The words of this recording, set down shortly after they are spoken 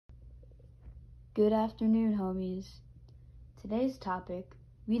Good afternoon, homies. Today's topic,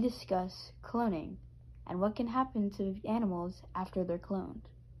 we discuss cloning and what can happen to animals after they're cloned.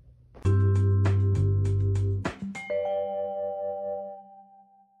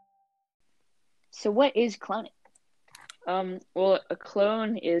 So what is cloning? Well, a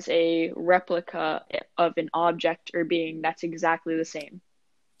clone is a replica of an object or being that's exactly the same.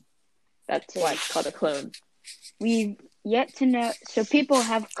 That's why it's called a clone. We've yet to know. So people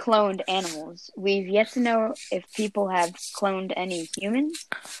have cloned animals. We've yet to know if people have cloned any humans.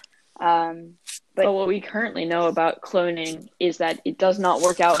 But what we currently know about cloning is that it does not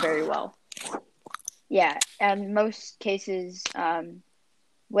work out very well. Yeah, in most cases,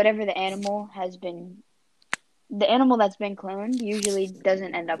 whatever the animal that's been cloned usually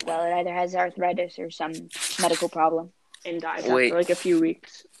doesn't end up well. It either has arthritis or some medical problem. And dies after like a few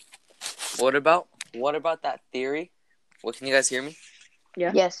weeks. What about that theory? Can you guys hear me?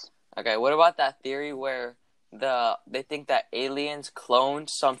 Yeah. Yes. Okay, what about that theory where they think that aliens cloned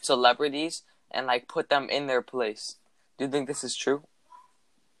some celebrities and like put them in their place? Do you think this is true?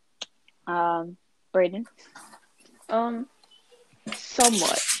 Braden?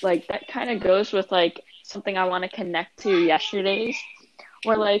 Somewhat. Like that kind of goes with like something I want to connect to yesterday's,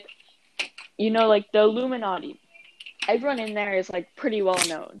 where like, like the Illuminati. Everyone in there is like pretty well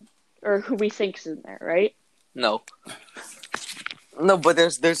known, or who we think's in there, right? No, but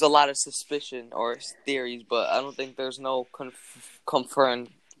there's a lot of suspicion or theories, but I don't think there's no confirmed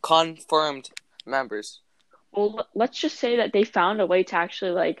members. Well, let's just say that they found a way to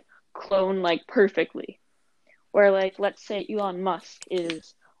actually like clone like perfectly, where like let's say Elon Musk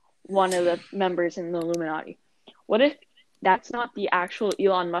is one of the members in the Illuminati. What if that's not the actual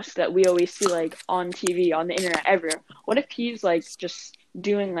Elon Musk that we always see like on TV, on the internet, everywhere? What if he's like just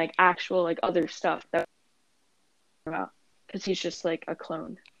doing like actual like other stuff that about because he's just like a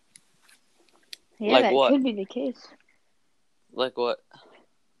clone? Yeah, like that what? Could be the case. Like what?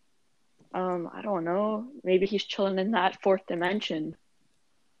 I don't know. Maybe he's chilling in that fourth dimension.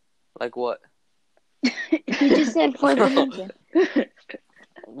 Like what? He just said fourth dimension.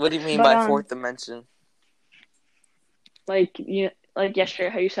 What do you mean by fourth dimension? Like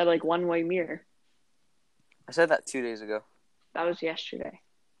yesterday, how you said like one-way mirror. I said that 2 days ago. That was yesterday.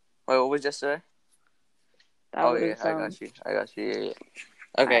 Wait, what was yesterday? Yeah, I got you. Yeah.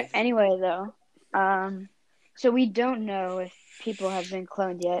 Okay. Anyway, though, so we don't know if people have been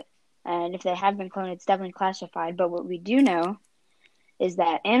cloned yet, and if they have been cloned, it's definitely classified. But what we do know is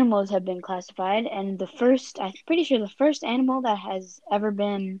that animals have been classified, and I'm pretty sure the first animal that has ever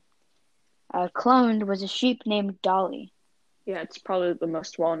been cloned was a sheep named Dolly. Yeah, it's probably the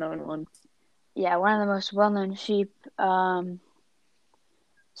most well-known one. Yeah, one of the most well-known sheep. So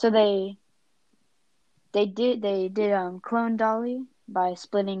they did clone Dolly by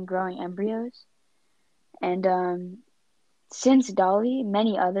splitting growing embryos, and since Dolly,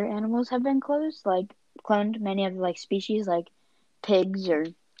 many other animals have been cloned many of the species like pigs or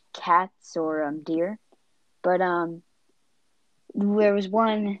cats or deer, but there was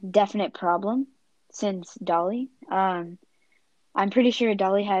one definite problem since Dolly. I'm pretty sure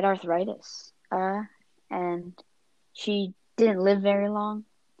Dolly had arthritis, and she didn't live very long.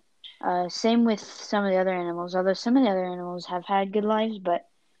 Same with some of the other animals, although some of the other animals have had good lives, but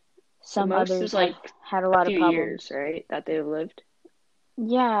some others have had a lot of problems. Years, right, that they've lived?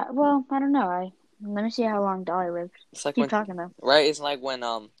 Yeah, well, I don't know. Let me see how long Dolly lived. It's like Keep talking, though. Right? It's like when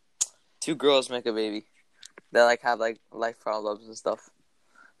two girls make a baby. They have life problems and stuff.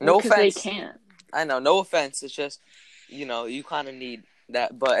 No offense. They can't. I know, no offense. It's just, you kind of need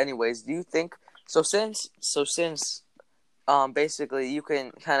that. But anyways, do you think so? Since basically you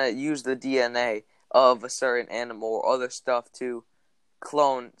can kind of use the DNA of a certain animal or other stuff to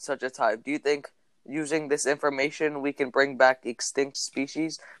clone such a type. Do you think using this information we can bring back extinct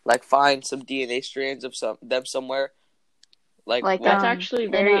species, like find some DNA strands of them somewhere? That's actually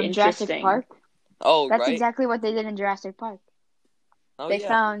very interesting. Jurassic Park. Oh, that's right? exactly what they did in Jurassic Park. They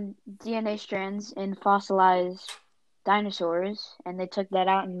found DNA strands in fossilized dinosaurs, and they took that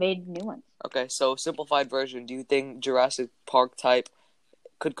out and made new ones. Okay, so simplified version, do you think Jurassic Park type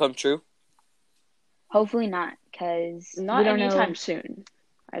could come true? Hopefully not, because not anytime soon,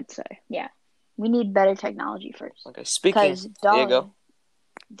 I'd say. Yeah. We need better technology first. Okay, speaking, there you go.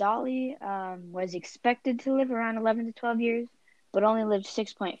 Dolly was expected to live around 11 to 12 years, but only lived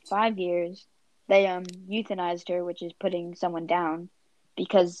 6.5 years. They euthanized her, which is putting someone down,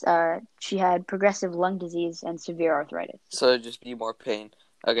 because she had progressive lung disease and severe arthritis. So it'd just be more pain.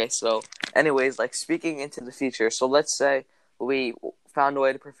 Okay, so anyways, speaking into the future, so let's say we found a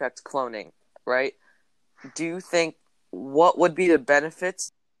way to perfect cloning, right? Do you think what would be the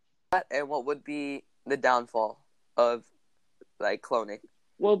benefits And what would be the downfall of like cloning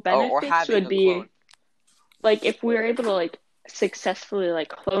Well, or benefits having would a be clone? like if we were able to like successfully like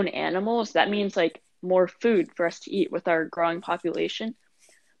clone animals, that means like more food for us to eat with our growing population.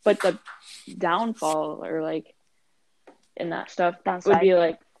 But the downfall or like in that stuff would Downside. be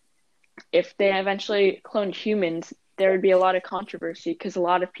like if they eventually cloned humans, there would be a lot of controversy because a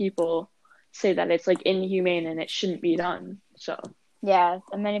lot of people say that it's like inhumane and it shouldn't be done. So Yeah,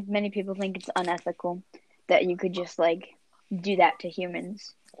 and many people think it's unethical that you could just like do that to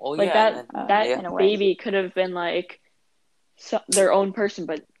humans. Well, like yeah, that and that yeah. in a way. baby could have been like their own person,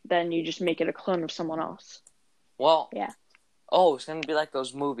 but then you just make it a clone of someone else. Well, Yeah. Oh, it's gonna be like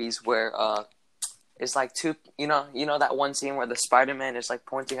those movies where it's like two. You know that one scene where the Spider-Man is like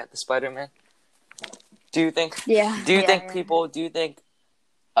pointing at the Spider-Man. Do you think? Yeah. Do you yeah, think yeah. people? Do you think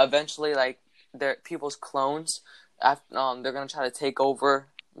eventually like their people's clones? They're gonna try to take over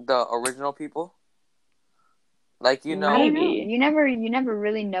the original people. Like I don't know. Maybe. You never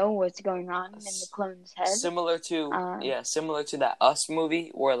really know what's going on in the clone's head. similar to Uh, similar to that Us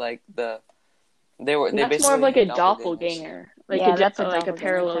movie where like they That's more of basically like a doppelgangers. doppelganger, like Yeah, that's a like a doppelganger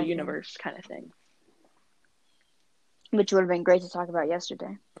parallel type thing. universe kind of thing. which would have been great to talk about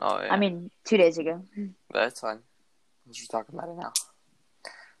yesterday. Oh yeah, I mean, 2 days ago. but that's fine. We're just talking about it now.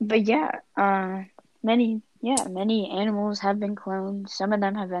 But yeah, many animals have been cloned. Some of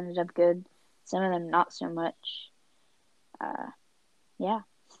them have ended up good. Some of them not so much. Yeah,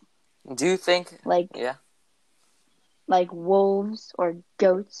 Do you think? like Yeah. like wolves or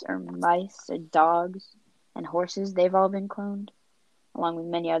goats or mice or dogs and horses. They've all been cloned, along with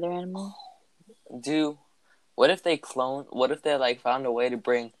many other animals. What if they like found a way to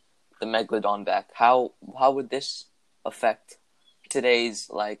bring the megalodon back? How would this affect today's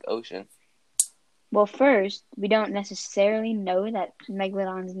like ocean? Well, first, we don't necessarily know that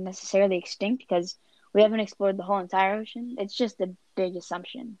megalodon is necessarily extinct because we haven't explored the whole entire ocean. It's just a big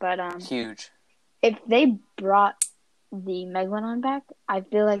assumption. But Huge. if they brought the megalodon back, I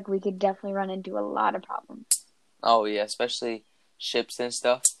feel like we could definitely run into a lot of problems. Oh yeah, especially ships and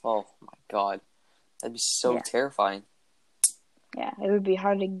stuff. Oh my god, that'd be so Yeah. terrifying. Yeah, it would be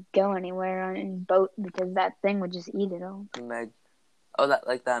hard to go anywhere on in boat because that thing would just eat it all.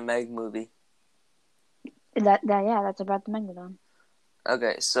 That Meg movie. That's about the megalodon.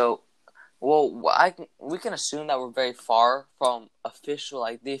 Okay, so, we can assume that we're very far from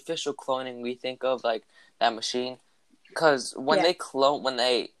the official cloning we think of, like that machine, because when they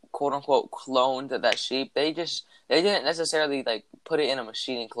quote unquote cloned that sheep, they didn't necessarily like put it in a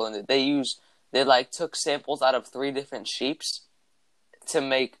machine and cloned it. They like took samples out of 3 different sheeps to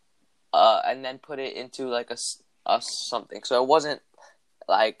make, and then put it into like a something. So it wasn't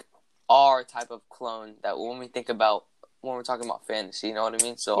like our type of clone that when we're talking about fantasy, you know what I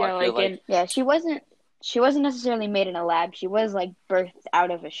mean? So Yeah, I feel like in Yeah, she wasn't necessarily made in a lab. She was like birthed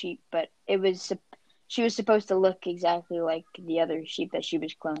out of a sheep, but she was supposed to look exactly like the other sheep that she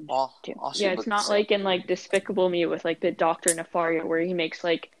was cloned all to. sheep yeah, look it's the not same. like in like Despicable Me with like the Dr. Nefaria where he makes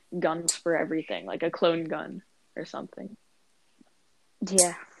like guns for everything, like a clone gun or something.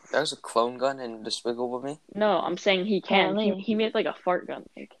 Yeah. There's a clone gun in Despicable Me. No, I'm saying he can. Apparently. He made like a fart gun.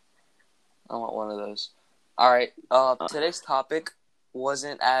 Like, I want one of those. All right. Today's topic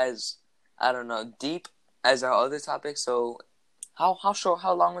wasn't as, I don't know, deep as our other topic. So, how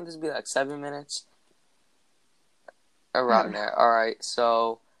long would this be? Like 7 minutes, around there. All right.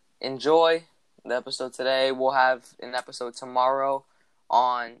 So, enjoy the episode today. We'll have an episode tomorrow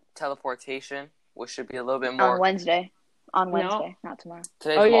on teleportation, which should be a little bit more. On Wednesday, not tomorrow.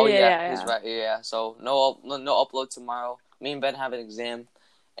 Today's he's right. Yeah. So no upload tomorrow. Me and Ben have an exam,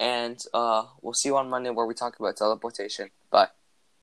 and we'll see you on Monday where we talk about teleportation. Bye.